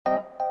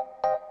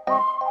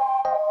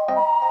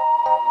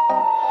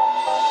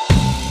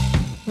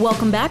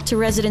Welcome back to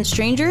Resident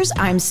Strangers.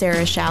 I'm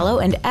Sarah Shallow,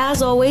 and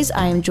as always,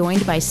 I am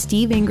joined by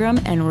Steve Ingram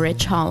and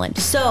Rich Holland.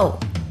 So,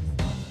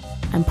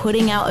 I'm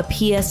putting out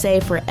a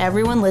PSA for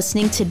everyone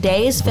listening.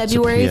 Today is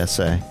February... What's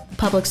a PSA?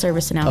 Public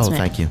service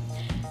announcement. Oh, thank you.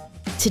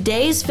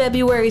 Today's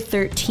February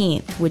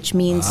 13th, which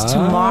means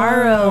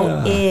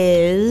tomorrow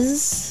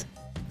is...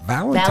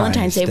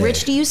 Valentine's Day.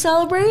 Rich, do you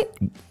celebrate?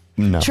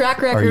 No.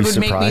 Track record would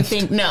make me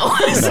think no. No,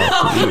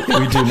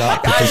 we do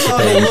not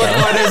participate. Look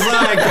what it's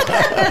like.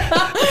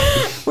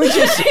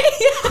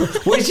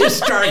 We just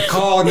start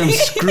calling them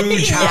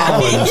Scrooge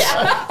Hollands.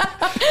 Yeah.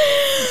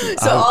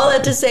 So all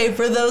that to say,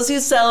 for those who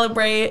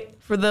celebrate,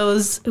 for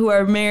those who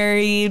are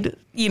married,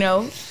 keep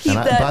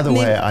that. By the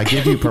way, I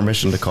give you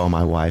permission to call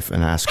my wife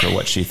and ask her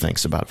what she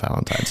thinks about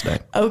Valentine's Day.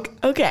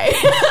 Okay.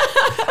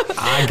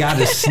 I got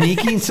a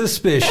sneaking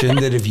suspicion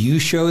that if you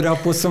showed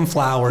up with some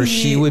flowers,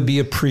 she would be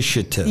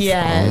appreciative.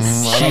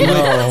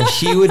 Yes.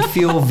 She would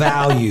feel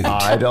valued.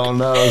 I don't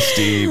know,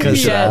 Steve.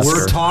 Because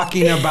we're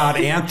talking about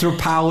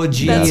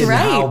anthropology and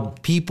how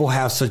people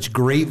have such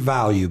great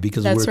value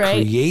because we're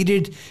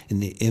created in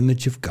the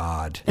image of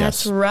God.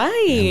 That's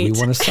right. And we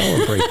want to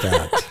celebrate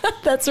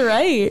that. That's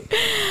right.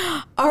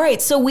 All right.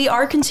 So we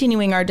are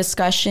continuing our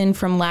discussion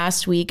from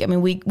last week. I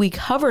mean, we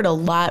covered a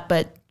lot,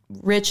 but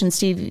Rich and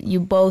Steve,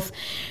 you both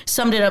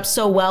summed it up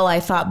so well,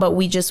 I thought, but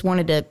we just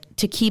wanted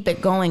to keep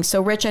it going.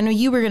 So, Rich, I know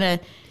you were going to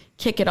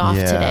kick it off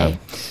today.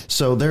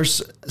 So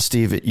there's,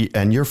 Steve,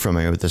 and you're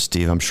familiar with this,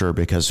 Steve, I'm sure,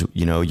 because,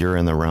 you're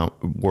in the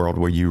world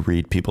where you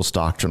read people's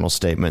doctrinal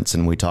statements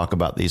and we talk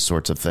about these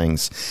sorts of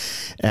things.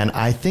 And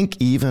I think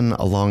even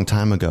a long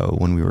time ago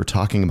when we were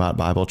talking about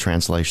Bible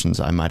translations,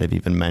 I might have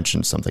even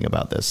mentioned something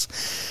about this.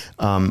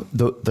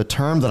 The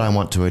term that I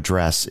want to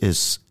address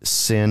is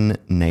sin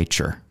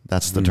nature.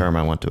 That's the term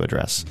I want to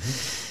address.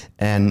 Mm-hmm.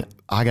 And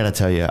I got to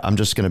tell you, I'm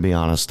just going to be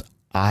honest.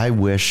 I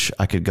wish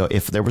I could go,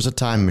 if there was a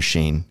time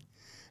machine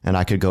and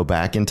I could go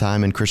back in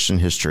time in Christian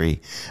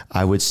history,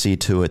 I would see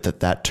to it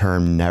that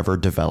term never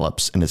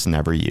develops and is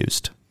never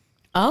used.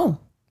 Oh.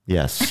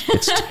 Yes,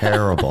 it's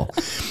terrible.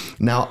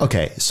 Now,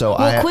 okay, so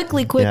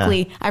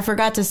quickly, I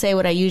forgot to say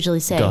what I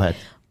usually say. Go ahead.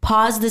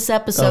 Pause this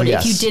episode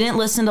if you didn't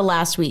listen to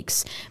last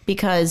week's,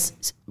 because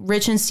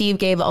Rich and Steve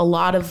gave a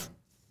lot of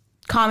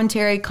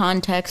commentary,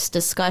 context,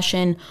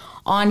 discussion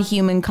on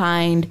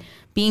humankind,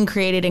 being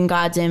created in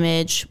God's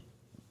image,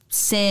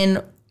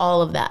 sin,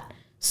 all of that.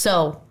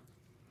 So,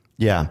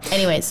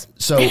 anyways.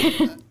 So,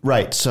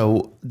 right.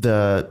 So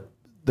the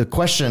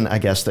question, I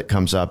guess, that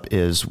comes up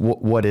is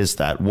what is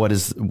that? What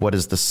is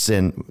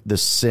the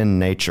sin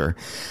nature?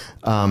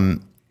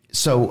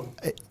 So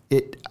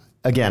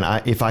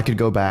if I could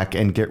go back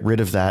and get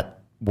rid of that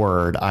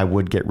word, I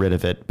would get rid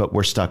of it, but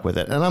we're stuck with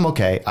it. And I'm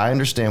okay. I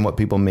understand what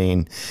people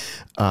mean.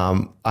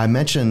 I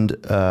mentioned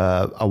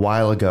a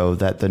while ago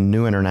that the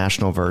New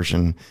International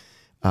Version,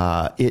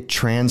 it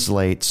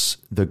translates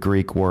the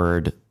Greek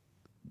word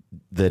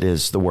that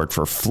is the word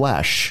for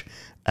flesh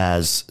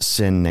as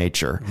sin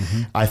nature.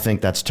 Mm-hmm. I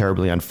think that's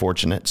terribly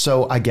unfortunate.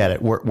 So I get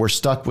it. We're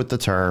stuck with the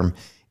term.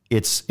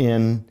 It's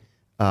in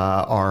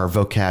our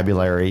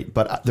vocabulary.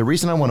 But the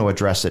reason I want to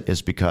address it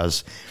is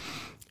because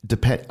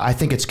I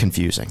think it's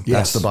confusing. Yes.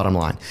 That's the bottom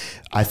line.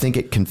 I think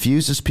it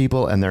confuses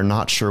people and they're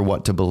not sure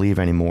what to believe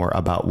anymore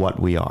about what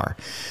we are.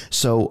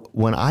 So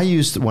when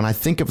I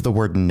think of the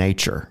word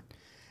nature,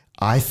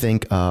 I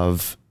think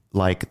of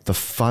like the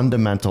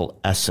fundamental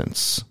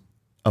essence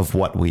of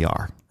what we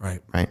are.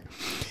 Right.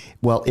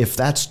 Well, if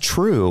that's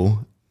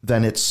true,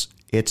 then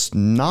it's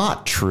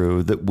not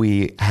true that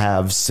we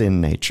have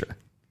sin nature.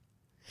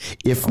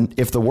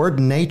 If the word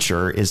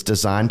nature is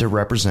designed to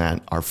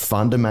represent our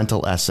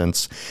fundamental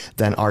essence,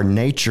 then our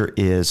nature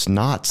is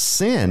not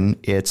sin,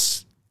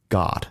 it's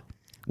God.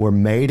 We're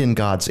made in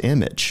God's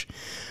image.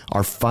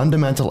 Our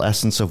fundamental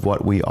essence of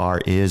what we are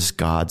is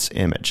God's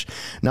image.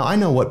 Now, I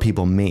know what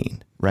people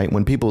mean, right?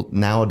 When people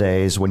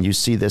nowadays, when you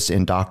see this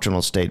in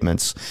doctrinal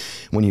statements,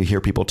 when you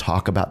hear people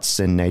talk about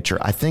sin nature,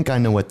 I think I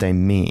know what they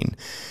mean.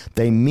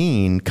 They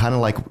mean, kind of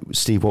like,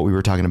 Steve, what we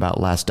were talking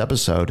about last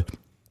episode,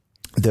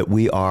 that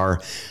we are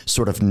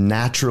sort of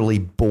naturally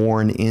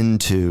born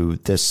into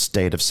this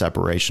state of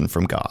separation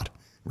from God,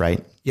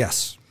 right?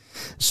 Yes.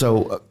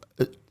 So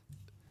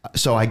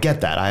I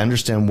get that. I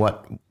understand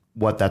what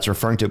that's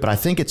referring to, but I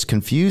think it's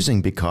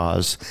confusing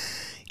because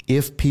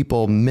if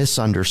people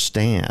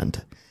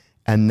misunderstand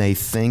and they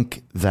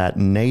think that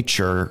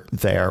nature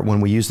there,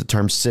 when we use the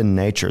term sin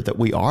nature, that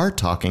we are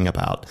talking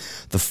about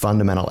the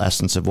fundamental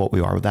essence of what we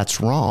are, that's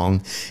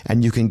wrong.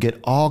 And you can get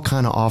all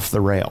kind of off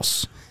the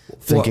rails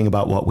thinking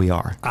about what we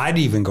are. I'd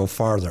even go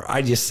farther.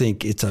 I just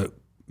think it's a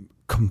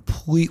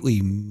completely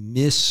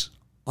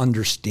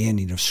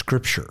misunderstanding of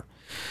Scripture.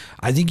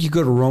 I think you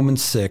go to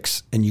Romans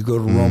 6 and you go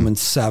to Romans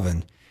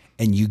 7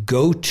 and you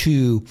go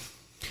to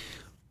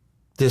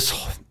this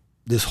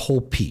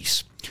whole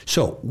piece.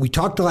 So we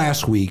talked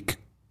last week,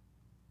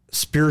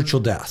 spiritual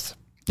death.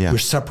 Yeah. We're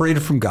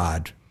separated from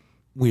God.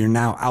 We are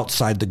now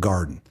outside the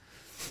garden.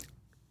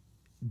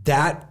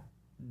 That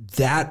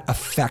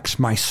affects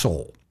my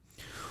soul.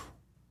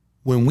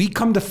 When we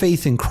come to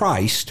faith in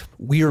Christ,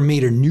 we are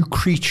made a new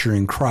creature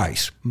in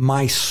Christ.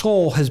 My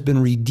soul has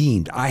been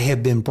redeemed. I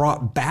have been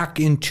brought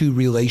back into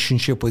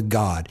relationship with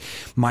God.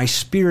 My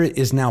spirit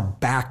is now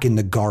back in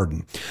the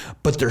garden.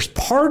 But there's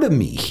part of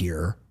me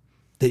here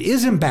that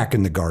isn't back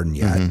in the garden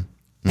yet,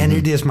 and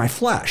it is my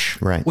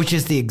flesh, right, which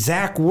is the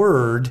exact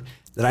word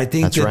that I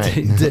think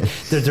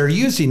that they're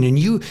using. And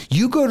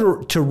you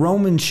go to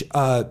Romans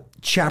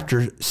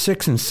chapter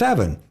 6 and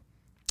 7,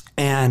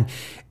 and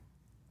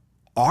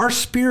our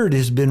spirit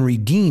has been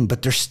redeemed,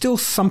 but there's still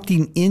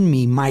something in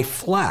me, my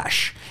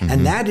flesh.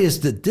 And that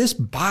is that this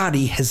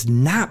body has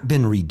not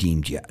been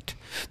redeemed yet.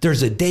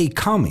 There's a day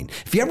coming.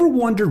 Have you ever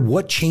wondered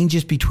what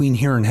changes between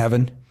here and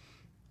heaven?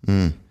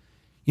 You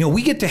know,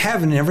 we get to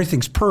heaven and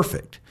everything's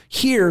perfect.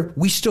 Here,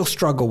 we still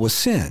struggle with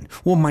sin.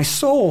 Well, my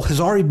soul has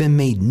already been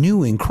made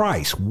new in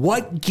Christ.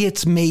 What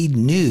gets made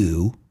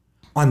new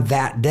on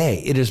that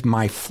day? It is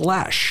my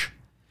flesh.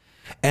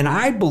 And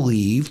I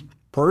believe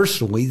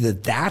personally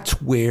that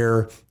that's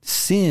where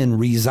sin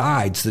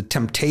resides, the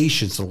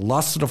temptations, the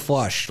lust of the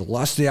flesh, the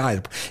lust of the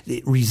eye.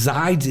 It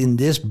resides in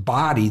this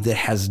body that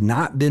has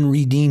not been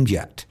redeemed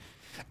yet,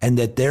 and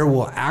that there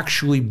will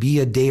actually be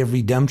a day of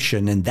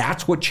redemption, and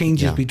that's what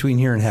changes between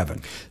here and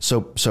heaven.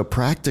 So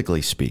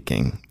practically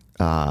speaking,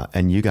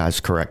 and you guys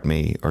correct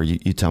me, or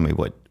you tell me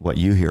what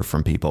you hear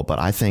from people, but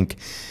I think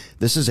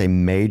this is a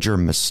major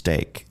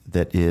mistake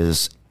that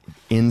is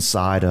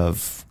inside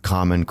of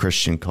common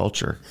Christian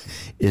culture,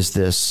 is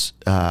this,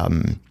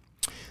 I'm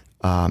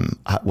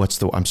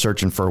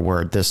searching for a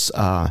word, this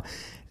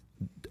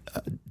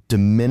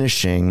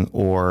diminishing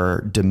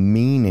or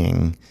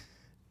demeaning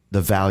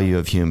the value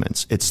of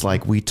humans. It's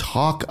like we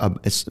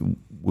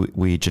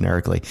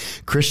generically,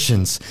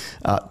 Christians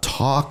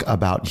talk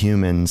about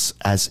humans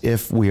as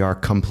if we are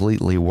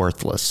completely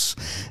worthless,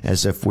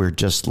 as if we're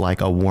just like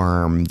a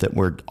worm, that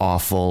we're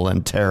awful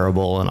and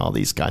terrible and all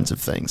these kinds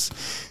of things.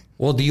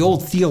 Well, the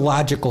old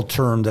theological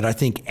term that I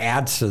think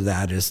adds to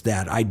that is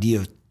that idea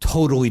of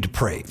totally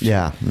depraved.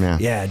 Yeah.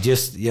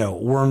 Just,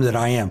 worm that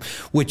I am,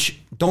 which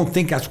don't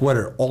think that's what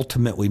it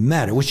ultimately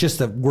meant. It was just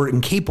that we're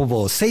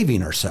incapable of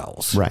saving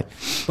ourselves. Right.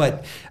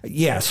 But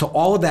so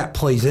all of that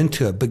plays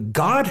into it. But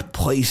God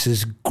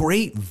places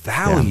great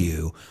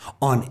value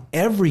on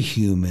every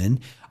human,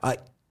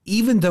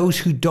 even those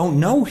who don't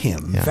know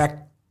him. In fact,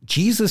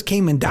 Jesus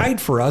came and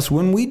died for us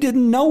when we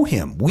didn't know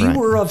him. We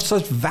were of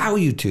such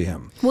value to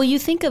him. Well, you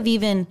think of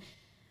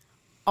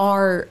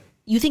our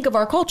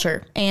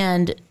culture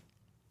and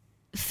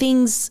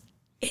things.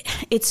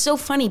 It's so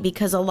funny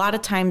because a lot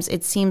of times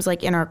it seems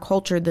like in our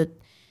culture that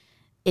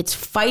it's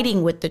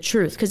fighting with the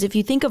truth. Because if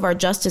you think of our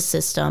justice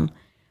system,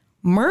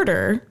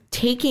 murder,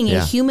 taking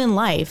a human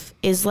life,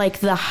 is like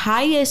the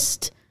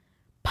highest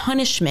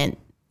punishment,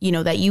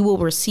 that you will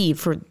receive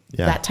for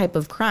that type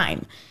of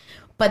crime.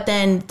 But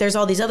then there's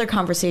all these other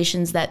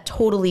conversations that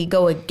totally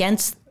go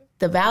against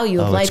the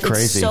value of life. It's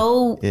crazy.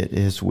 It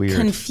is weird,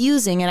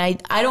 confusing.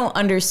 And I don't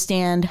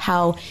understand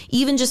how,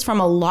 even just from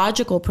a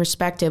logical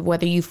perspective,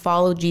 whether you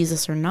follow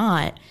Jesus or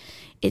not,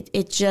 it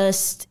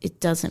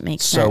doesn't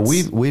make sense.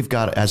 So we've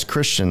got, as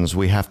Christians,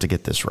 we have to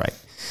get this right.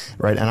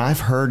 And I've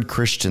heard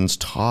Christians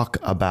talk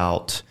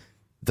about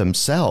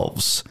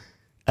themselves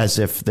as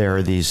if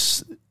they're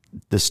this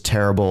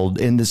terrible,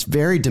 in this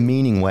very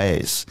demeaning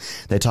ways.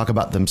 They talk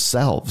about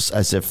themselves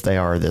as if they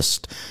are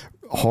this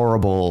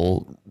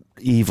horrible,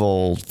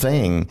 evil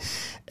thing.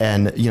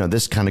 And,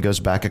 this kind of goes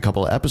back a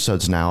couple of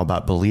episodes now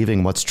about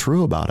believing what's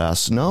true about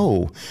us.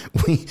 No,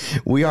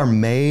 we are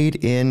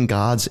made in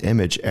God's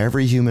image.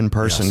 Every human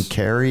person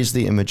carries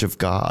the image of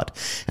God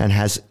and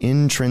has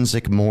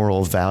intrinsic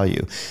moral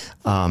value.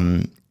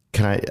 I'm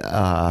going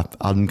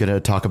to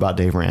talk about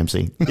Dave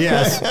Ramsey.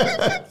 Yes.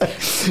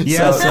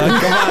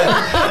 Come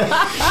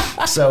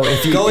on. So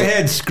if you go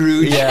ahead,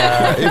 Scrooge.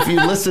 Yeah. If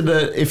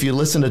you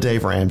listen to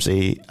Dave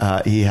Ramsey,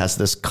 he has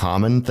this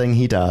common thing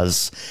he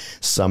does.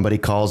 Somebody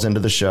calls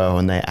into the show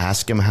and they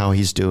ask him how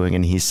he's doing,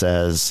 and he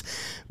says,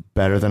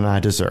 "Better than I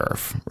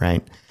deserve."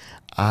 Right?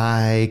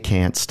 I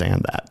can't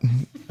stand that.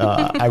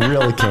 I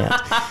really can't.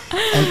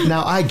 And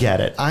now I get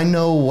it. I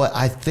know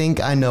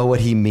what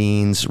he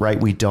means, right?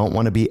 We don't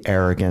want to be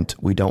arrogant.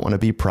 We don't want to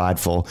be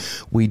prideful.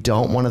 We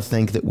don't want to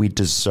think that we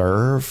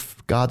deserve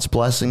God's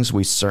blessings.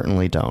 We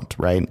certainly don't,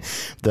 right?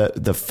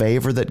 The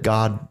favor that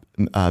God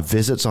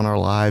visits on our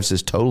lives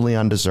is totally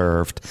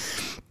undeserved.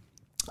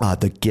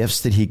 The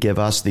gifts that he give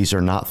us, these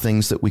are not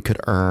things that we could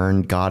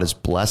earn. God is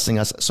blessing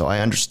us. So I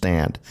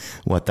understand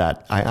what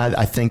that,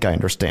 I think I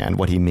understand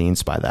what he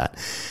means by that.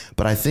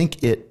 But I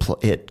think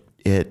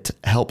it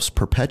helps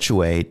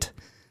perpetuate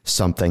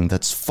something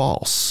that's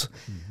false,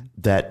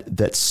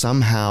 that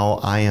somehow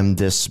I am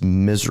this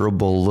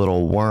miserable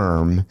little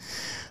worm,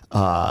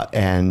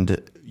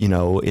 and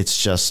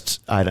it's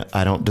just,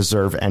 I don't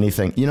deserve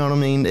anything. You know what I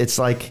mean? It's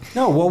like,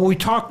 no, well, we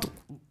talked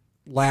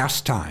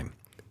last time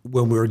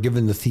when we were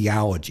given the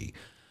theology.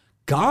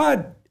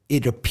 God,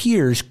 it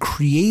appears,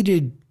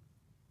 created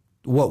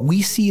what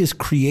we see as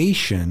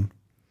creation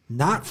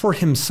not for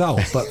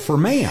himself, but for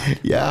man.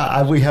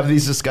 Yeah, we have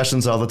these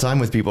discussions all the time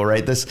with people,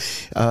 right?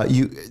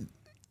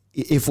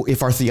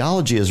 If our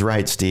theology is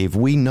right, Steve,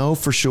 we know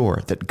for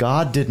sure that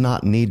God did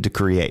not need to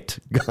create.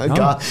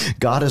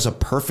 God is a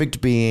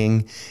perfect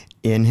being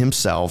in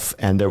himself,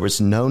 and there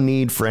was no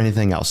need for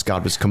anything else.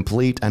 God was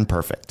complete and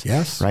perfect.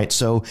 Yes. Right?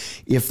 So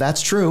if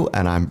that's true,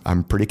 and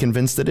I'm pretty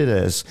convinced that it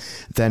is,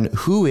 then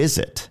who is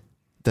it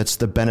that's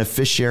the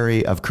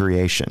beneficiary of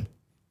creation?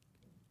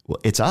 Well,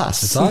 it's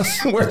us. It's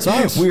us. It's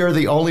us. We are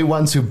the only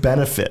ones who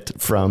benefit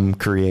from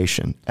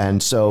creation.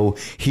 And so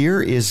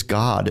here is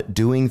God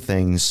doing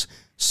things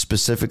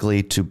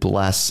specifically to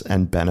bless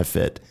and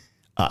benefit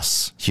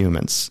us,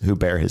 humans who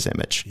bear his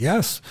image.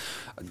 Yes.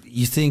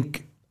 You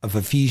think of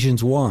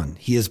Ephesians 1.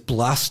 He has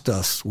blessed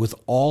us with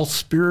all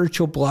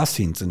spiritual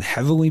blessings in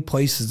heavenly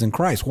places in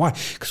Christ. Why?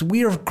 Because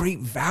we are of great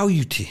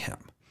value to him.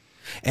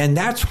 And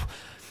that's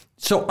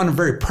so on a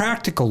very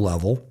practical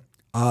level,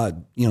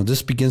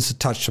 this begins to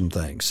touch some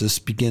things. This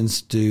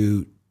begins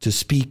to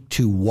speak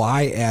to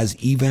why,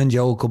 as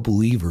evangelical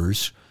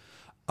believers,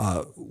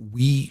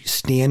 we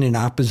stand in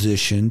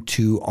opposition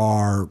to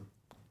our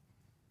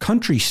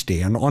country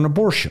stand on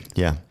abortion.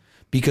 Yeah.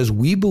 Because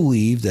we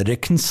believe that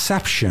at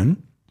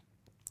conception,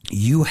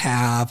 you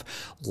have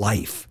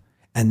life.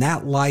 And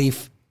that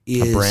life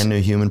is a brand new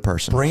human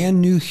person.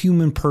 Brand new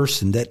human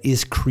person that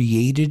is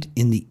created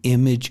in the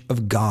image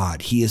of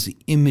God. He is the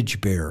image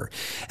bearer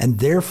and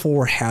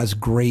therefore has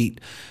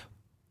great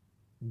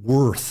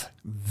worth,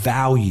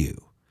 value,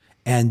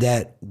 and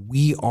that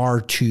we are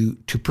to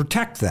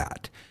protect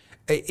that.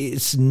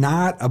 It's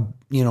not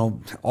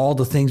all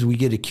the things we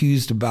get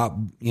accused about,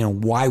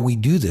 why we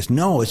do this.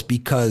 No, it's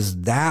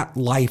because that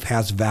life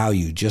has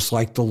value, just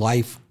like the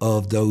life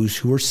of those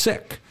who are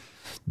sick,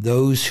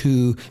 those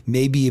who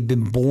maybe have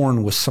been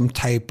born with some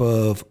type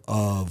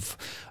of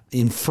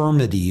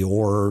infirmity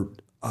or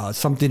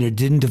something that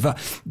didn't develop.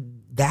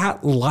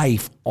 That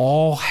life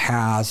all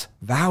has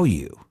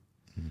value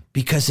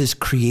because it's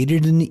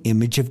created in the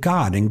image of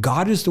God. And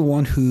God is the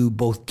one who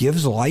both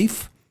gives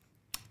life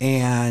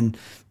and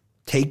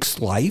takes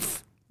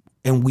life,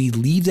 and we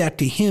leave that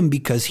to him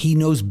because he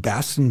knows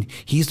best, and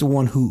he's the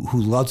one who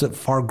loves it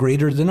far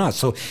greater than us.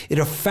 So it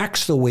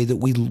affects the way that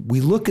we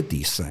look at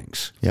these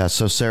things. Yeah.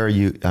 So Sarah,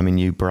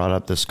 you brought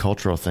up this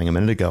cultural thing a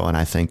minute ago, and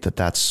I think that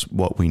that's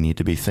what we need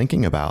to be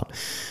thinking about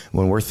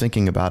when we're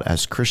thinking about,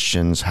 as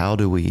Christians, how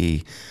do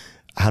we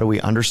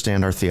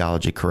understand our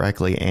theology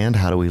correctly, and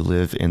how do we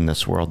live in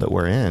this world that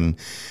we're in?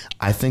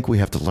 I think we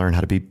have to learn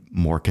how to be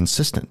more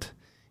consistent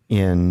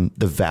in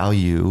the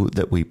value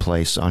that we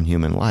place on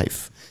human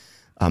life.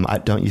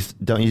 Don't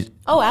you?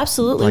 Oh,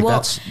 absolutely.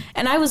 Well,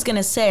 and I was going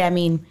to say,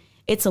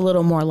 it's a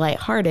little more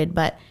lighthearted,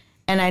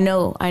 and I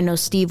know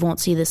Steve won't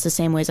see this the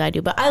same way as I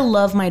do, but I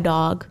love my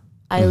dog.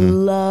 I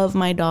love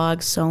my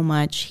dog so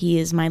much. He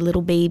is my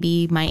little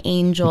baby, my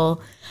angel.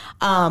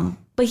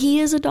 But he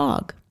is a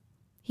dog.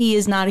 He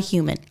is not a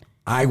human.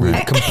 I would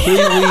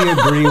completely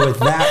agree with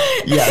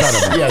that.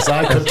 Yes,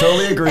 I could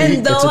totally agree.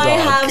 And though I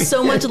have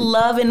so much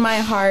love in my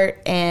heart,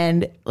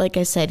 and like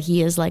I said,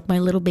 he is like my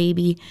little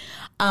baby.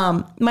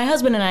 My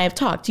husband and I have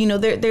talked.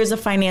 There's a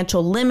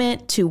financial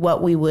limit to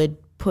what we would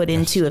put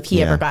into if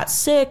he ever got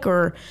sick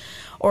or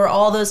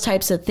all those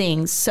types of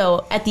things.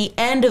 So at the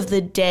end of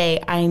the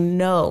day, I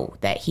know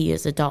that he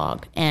is a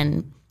dog,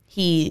 and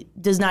he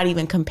does not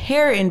even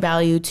compare in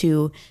value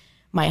to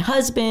my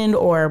husband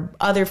or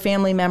other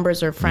family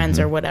members or friends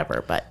or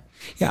whatever. But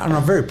yeah, on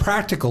a very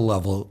practical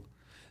level,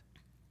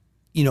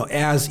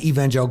 as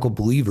evangelical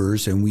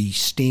believers, and we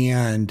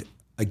stand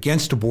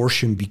against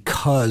abortion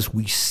because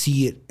we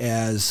see it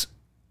as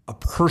a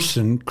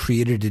person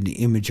created in the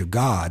image of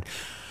God.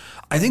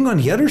 I think on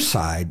the other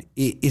side,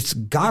 it's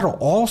got to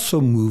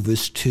also move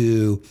us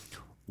to,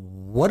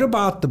 what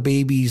about the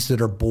babies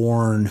that are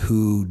born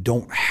who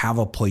don't have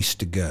a place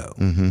to go?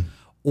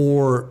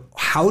 Or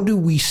how do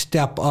we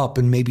step up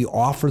and maybe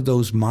offer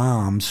those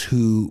moms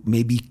who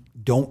maybe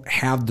don't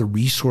have the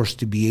resource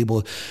to be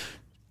able,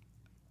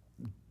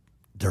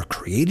 they're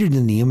created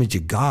in the image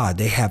of God.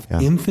 They have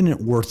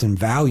infinite worth and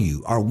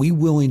value. Are we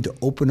willing to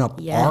open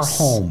up our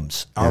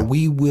homes? Are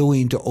we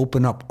willing to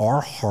open up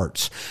our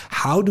hearts?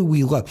 How do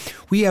we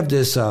love? We have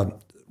this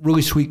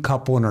really sweet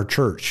couple in our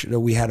church that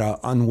we had an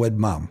unwed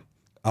mom.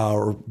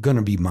 Or going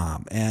to be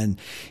mom. And,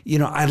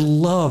 I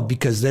love,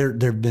 because they've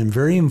been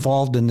very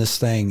involved in this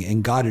thing,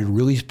 and God had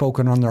really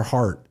spoken on their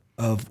heart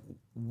of,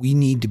 we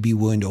need to be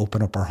willing to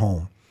open up our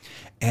home.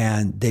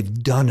 And they've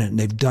done it, and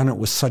they've done it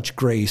with such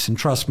grace. And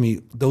trust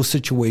me, those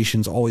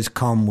situations always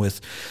come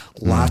with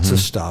lots of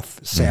stuff,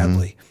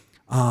 sadly.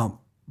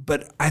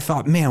 But I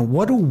thought, man,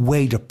 what a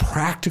way to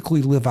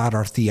practically live out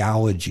our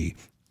theology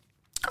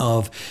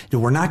of that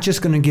we're not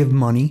just going to give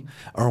money,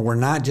 or we're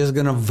not just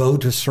going to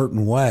vote a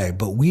certain way,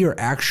 but we are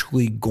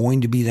actually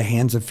going to be the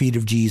hands and feet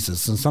of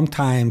Jesus. And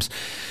sometimes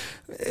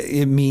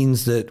it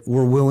means that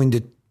we're willing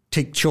to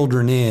take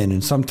children in,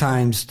 and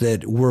sometimes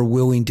that we're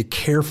willing to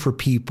care for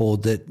people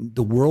that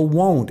the world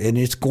won't, and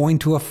it's going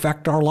to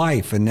affect our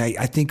life. And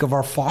I think of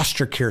our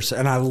foster care,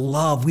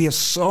 and we have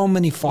so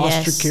many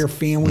foster care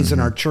families in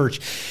our church.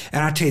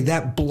 And I tell you,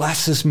 that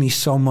blesses me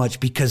so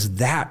much, because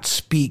that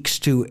speaks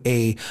to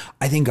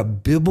I think a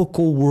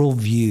biblical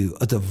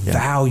worldview of the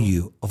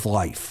value of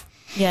life.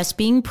 Yes,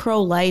 being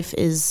pro-life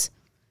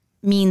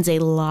means a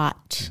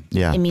lot.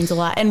 Yeah. It means a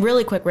lot. And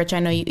really quick, Rich, I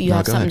know you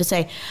have something to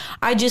say.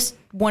 I just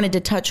wanted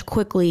to touch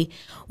quickly.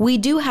 We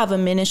do have a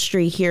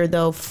ministry here,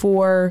 though,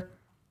 for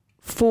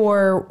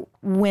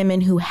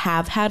women who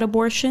have had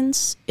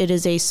abortions. It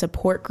is a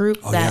support group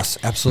yes,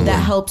 absolutely. That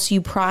helps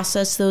you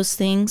process those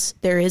things.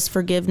 There is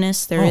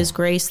forgiveness. There is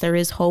grace. There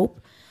is hope.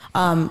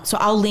 So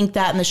I'll link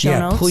that in the show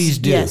notes. Yeah, please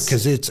do,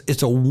 because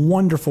it's a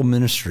wonderful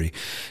ministry.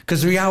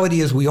 Because the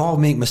reality is, we all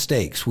make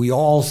mistakes. We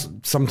all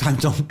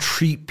sometimes don't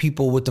treat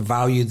people with the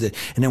value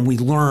and then we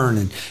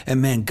learn.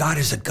 And man, God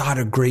is a God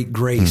of great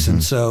grace.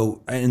 And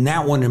so, and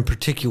that one in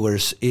particular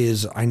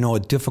is, I know, a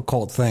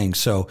difficult thing.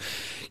 So,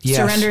 yes.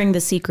 Surrendering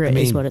the secret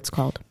is what it's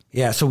called.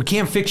 Yeah. So we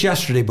can't fix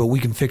yesterday, but we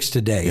can fix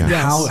today. Yeah.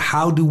 Yes.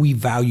 How do we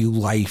value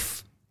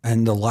life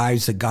and the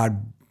lives that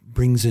God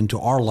brings into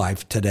our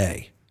life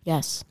today?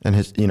 Yes. And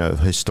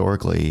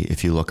historically,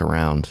 if you look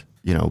around,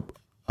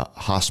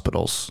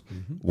 hospitals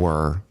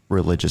were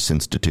religious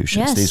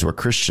institutions. Yes. These were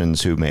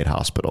Christians who made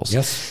hospitals.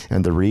 Yes.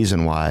 And the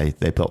reason why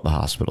they built the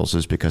hospitals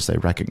is because they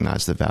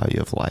recognized the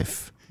value of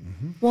life.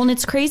 Well, and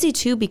it's crazy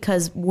too,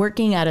 because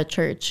working at a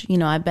church,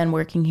 I've been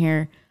working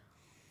here,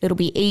 it'll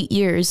be 8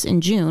 years in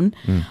June.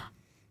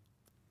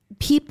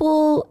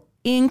 People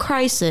in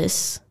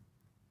crisis,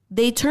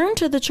 they turn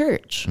to the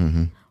church.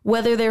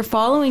 Whether they're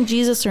following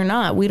Jesus or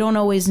not, we don't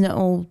always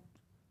know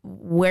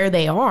where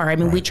they are. I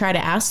mean, we try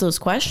to ask those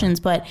questions,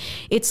 but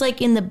it's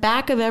like in the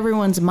back of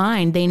everyone's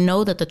mind, they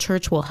know that the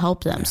church will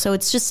help them. So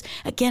it's just,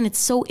 again, it's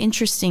so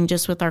interesting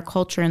just with our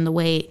culture and the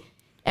way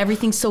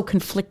everything's so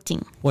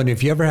conflicting. Well, and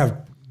if you ever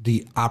have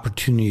the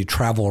opportunity to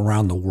travel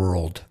around the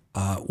world,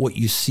 what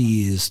you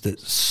see is that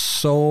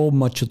so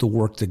much of the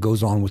work that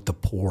goes on with the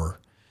poor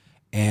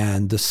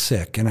and the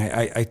sick. And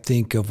I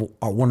think of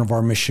one of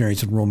our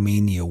missionaries in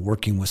Romania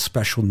working with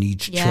special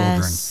needs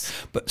children.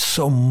 But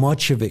so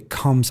much of it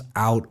comes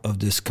out of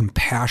this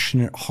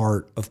compassionate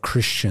heart of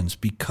Christians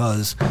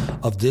because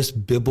of this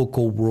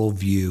biblical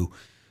worldview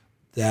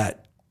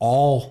that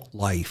all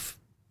life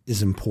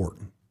is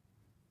important.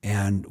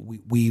 And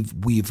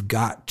we've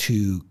got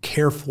to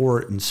care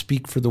for it and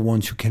speak for the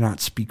ones who cannot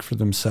speak for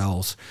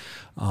themselves.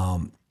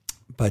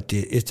 But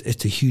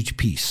it's a huge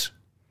piece.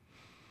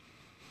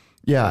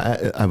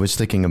 Yeah, I was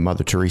thinking of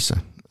Mother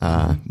Teresa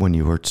when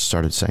you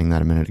started saying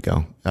that a minute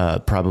ago.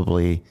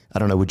 Probably, I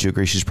don't know, would you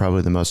agree she's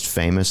probably the most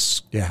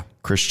famous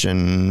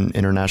Christian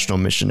international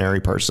missionary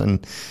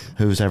person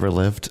who's ever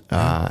lived?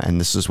 And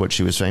this is what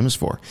she was famous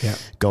for.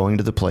 Going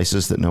to the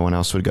places that no one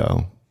else would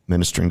go,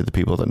 ministering to the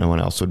people that no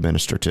one else would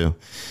minister to,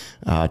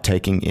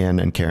 taking in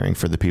and caring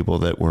for the people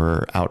that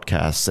were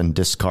outcasts and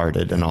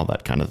discarded and all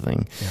that kind of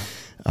thing.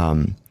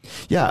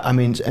 I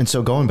mean, and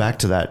so going back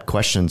to that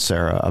question,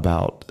 Sarah,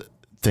 about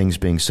things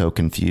being so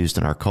confused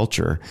in our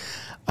culture,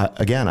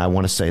 again, I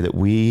want to say that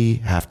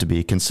we have to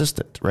be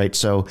consistent, right?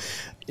 So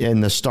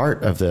in the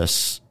start of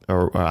this,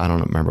 or I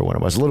don't remember when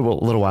it was, a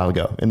little while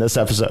ago in this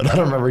episode, I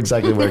don't remember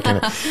exactly where it came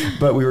in,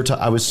 but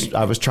I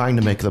was trying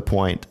to make the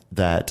point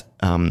that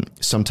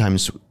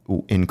sometimes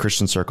in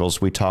Christian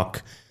circles, we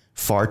talk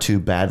far too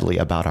badly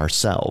about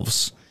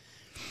ourselves.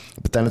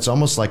 But then it's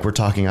almost like we're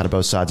talking out of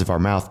both sides of our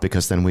mouth,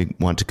 because then we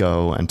want to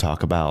go and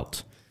talk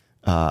about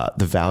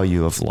the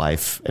value of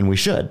life, and we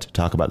should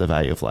talk about the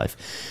value of life.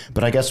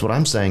 But I guess what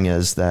I'm saying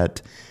is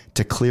that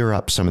to clear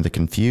up some of the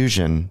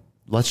confusion,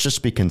 let's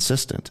just be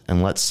consistent,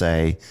 and let's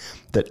say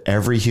that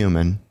every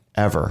human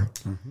ever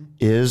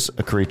is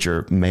a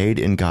creature made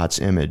in God's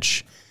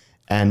image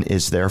and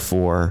is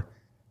therefore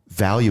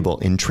valuable,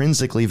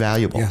 intrinsically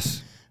valuable.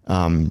 Yes.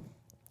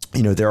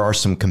 There are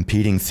some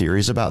competing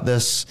theories about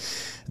this.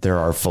 There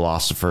are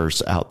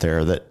philosophers out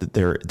there that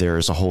there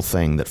is a whole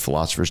thing that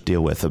philosophers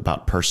deal with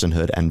about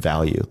personhood and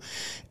value.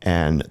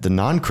 And the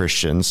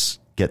non-Christians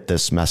get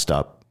this messed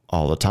up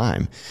all the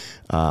time.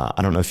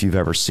 I don't know if you've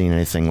ever seen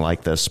anything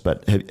like this,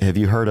 but have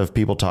you heard of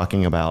people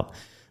talking about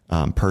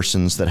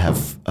persons that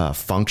have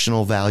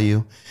functional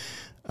value?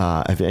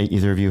 Have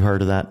either of you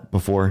heard of that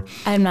before?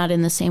 I'm not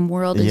in the same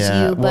world as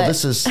you. Well,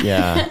 this is,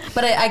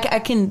 but I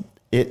can...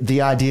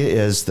 The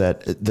idea is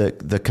that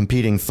the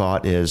competing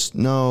thought is,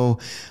 no,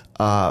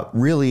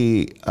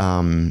 really,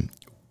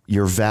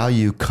 your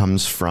value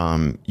comes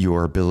from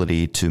your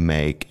ability to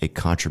make a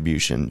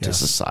contribution to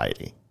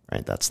society,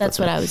 right? That's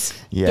what I was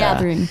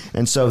gathering.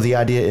 And so the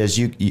idea is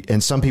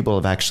and some people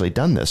have actually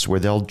done this, where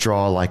they'll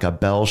draw like a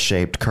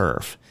bell-shaped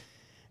curve,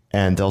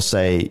 and they'll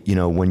say,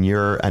 when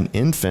you're an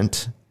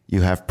infant,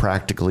 you have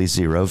practically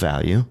zero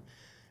value.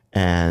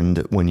 And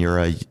when you're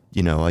a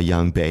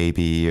young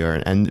baby,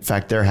 and in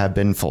fact, there have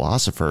been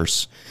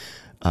philosophers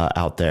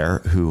out there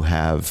who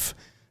have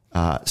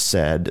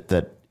said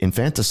that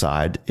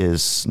infanticide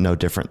is no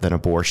different than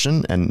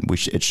abortion, and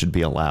it should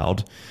be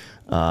allowed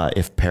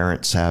if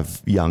parents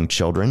have young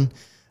children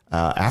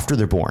after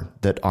they're born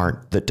that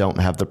don't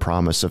have the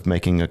promise of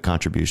making a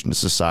contribution to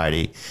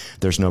society.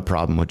 There's no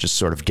problem with just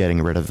sort of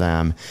getting rid of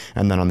them.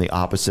 And then on the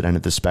opposite end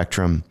of the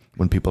spectrum,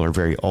 when people are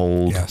very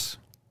old, yes,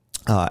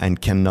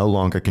 and can no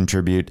longer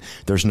contribute,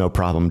 there's no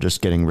problem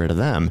just getting rid of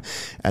them.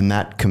 And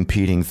that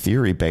competing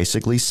theory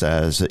basically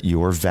says that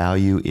your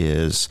value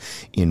is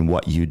in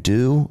what you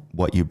do,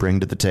 what you bring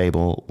to the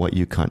table, what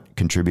you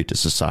contribute to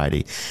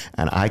society.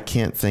 And I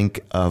can't think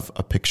of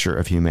a picture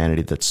of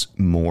humanity that's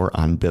more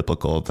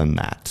unbiblical than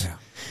that. Yeah.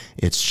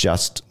 It's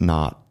just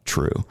not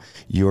true.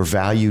 Your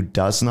value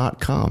does not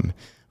come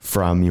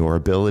from your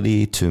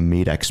ability to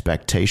meet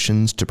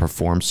expectations, to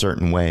perform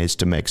certain ways,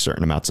 to make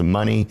certain amounts of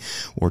money,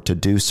 or to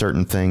do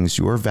certain things.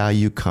 Your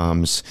value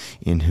comes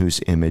in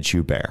whose image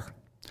you bear.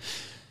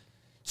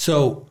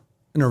 So,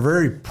 in a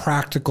very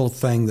practical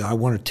thing that I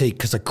want to take,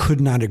 because I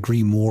could not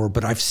agree more,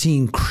 but I've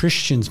seen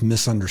Christians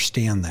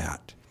misunderstand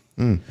that.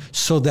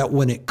 So that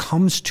when it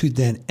comes to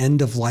then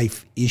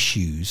end-of-life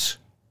issues,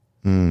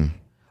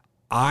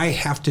 I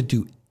have to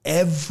do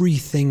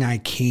everything I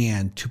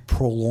can to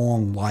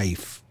prolong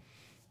life,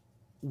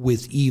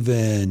 with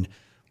even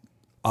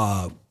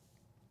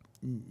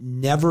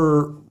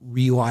never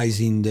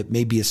realizing that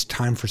maybe it's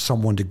time for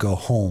someone to go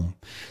home.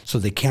 So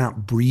they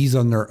cannot breathe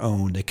on their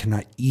own. They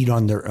cannot eat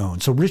on their own.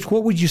 So Rich,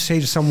 what would you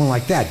say to someone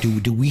like that?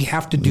 Do we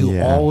have to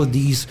do all of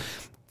these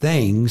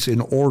things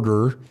in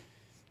order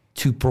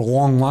to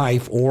prolong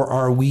life? Or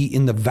are we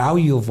in the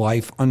value of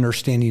life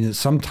understanding that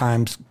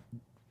sometimes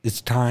it's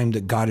time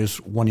that God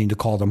is wanting to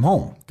call them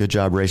home? Good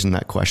job raising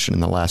that question in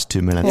the last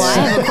 2 minutes. Well,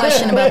 I have a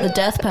question about the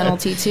death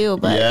penalty too,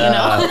 but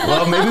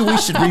Well, maybe we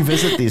should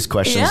revisit these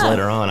questions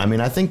later on. I mean,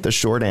 I think the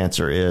short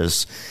answer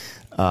is,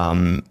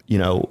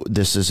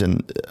 this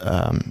isn't,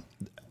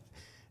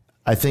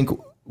 I think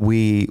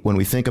when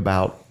we think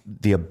about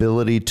the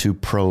ability to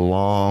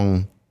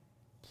prolong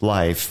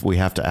life, we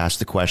have to ask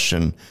the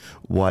question,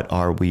 what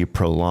are we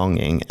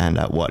prolonging and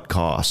at what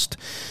cost?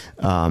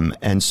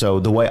 And so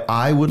the way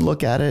I would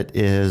look at it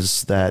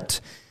is that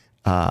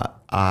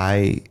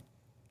I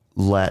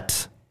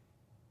let,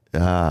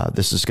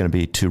 this is going to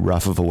be too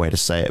rough of a way to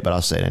say it, but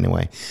I'll say it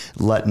anyway,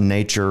 let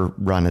nature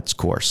run its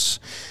course.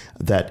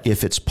 That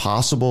if it's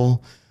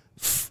possible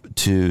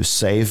to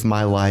save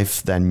my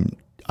life, then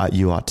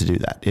you ought to do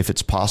that. If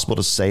it's possible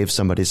to save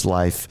somebody's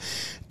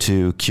life,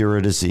 to cure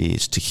a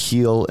disease, to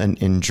heal an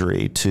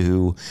injury,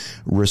 to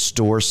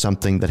restore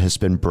something that has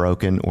been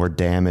broken or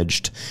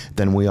damaged,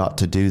 then we ought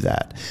to do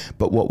that.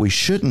 But what we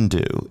shouldn't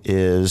do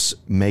is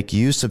make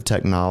use of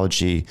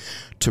technology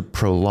to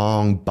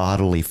prolong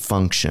bodily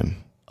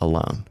function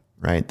alone,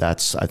 right?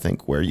 That's, I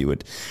think, where you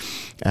would,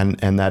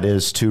 and that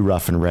is too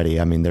rough and ready.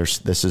 I mean,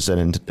 this is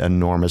an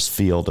enormous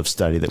field of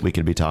study that we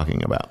could be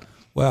talking about.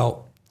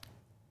 Well,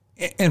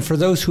 and for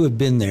those who have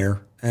been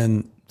there,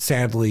 and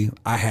sadly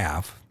I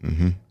have,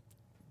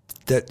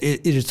 that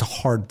it is a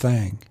hard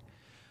thing.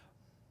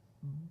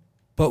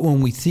 But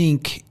when we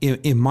think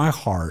in my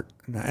heart,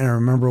 and I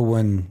remember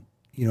when,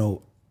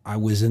 I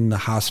was in the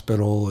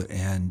hospital,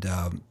 and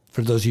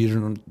for those of you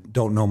who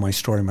don't know my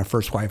story, my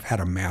first wife had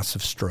a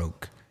massive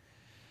stroke.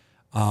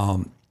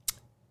 And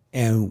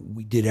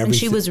we did everything. And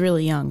she was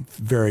really young.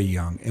 Very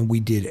young. And we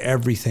did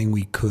everything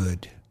we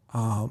could.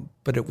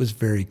 But it was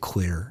very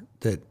clear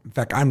that, in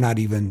fact, I'm not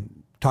even,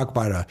 talk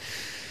about a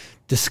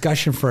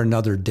discussion for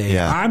another day.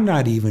 Yeah. I'm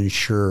not even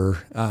sure,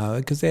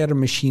 because they had a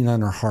machine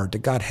on her heart, that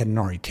God hadn't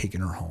already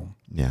taken her home.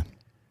 Yeah.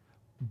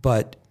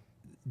 But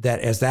that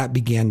as that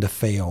began to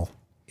fail,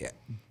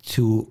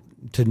 to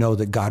know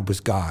that God was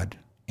God,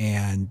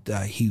 and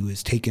he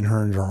was taking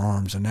her into her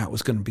arms, and that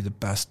was going to be the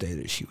best day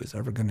that she was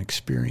ever going to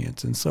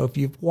experience. And so if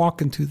you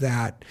walk into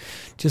that,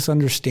 just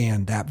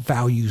understand that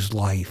values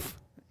life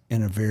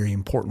in a very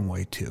important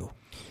way too.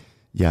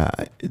 Yeah,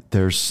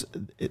 this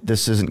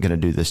isn't going to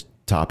do this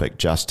topic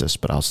justice,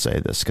 but I'll say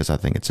this because I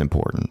think it's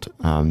important.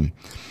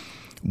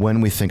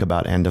 When we think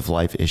about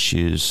end-of-life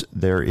issues,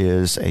 there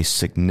is a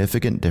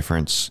significant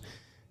difference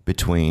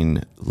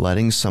between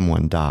letting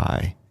someone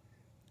die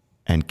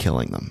and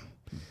killing them.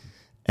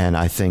 And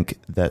I think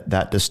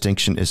that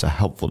distinction is a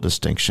helpful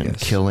distinction,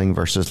 yes. Killing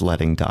versus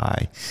letting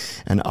die.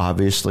 And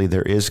obviously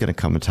there is going to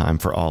come a time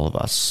for all of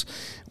us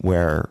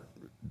where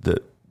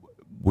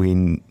we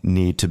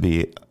need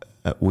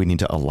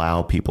to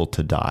allow people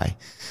to die.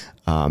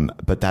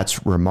 But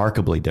that's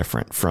remarkably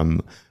different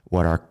from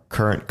what our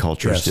current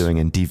culture yes. is doing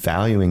and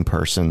devaluing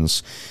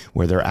persons,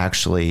 where they're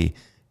actually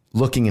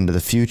looking into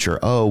the future.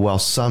 Oh, well,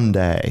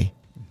 someday.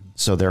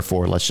 So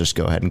therefore, let's just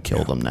go ahead and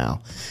kill them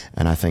now.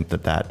 And I think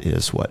that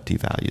is what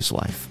devalues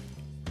life.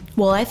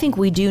 Well, I think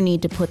we do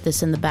need to put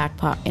this in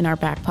our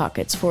back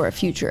pockets for a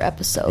future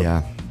episode.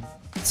 Yeah.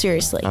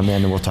 Seriously.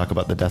 Amanda, we'll talk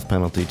about the death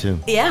penalty too.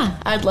 Yeah,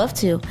 I'd love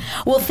to.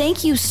 Well,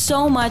 thank you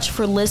so much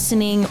for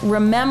listening.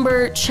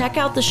 Remember, check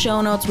out the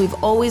show notes. We've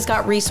always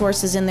got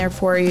resources in there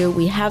for you.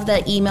 We have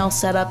that email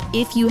set up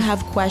if you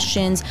have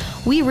questions.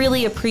 We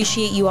really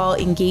appreciate you all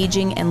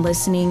engaging and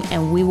listening,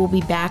 and we will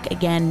be back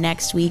again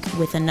next week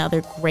with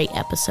another great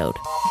episode.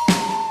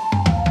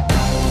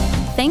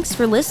 Thanks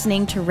for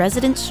listening to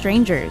Resident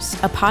Strangers,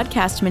 a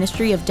podcast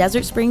ministry of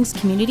Desert Springs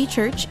Community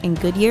Church in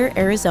Goodyear,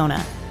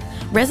 Arizona.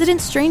 Resident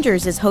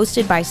Strangers is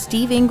hosted by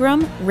Steve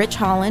Ingram, Rich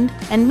Holland,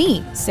 and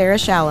me, Sarah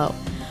Shallow.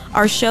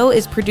 Our show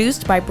is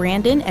produced by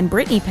Brandon and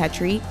Brittany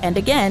Petrie, and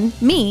again,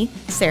 me,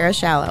 Sarah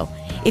Shallow.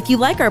 If you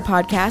like our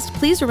podcast,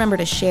 please remember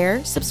to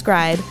share,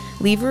 subscribe,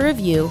 leave a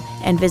review,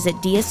 and visit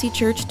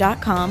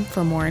dscchurch.com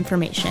for more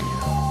information.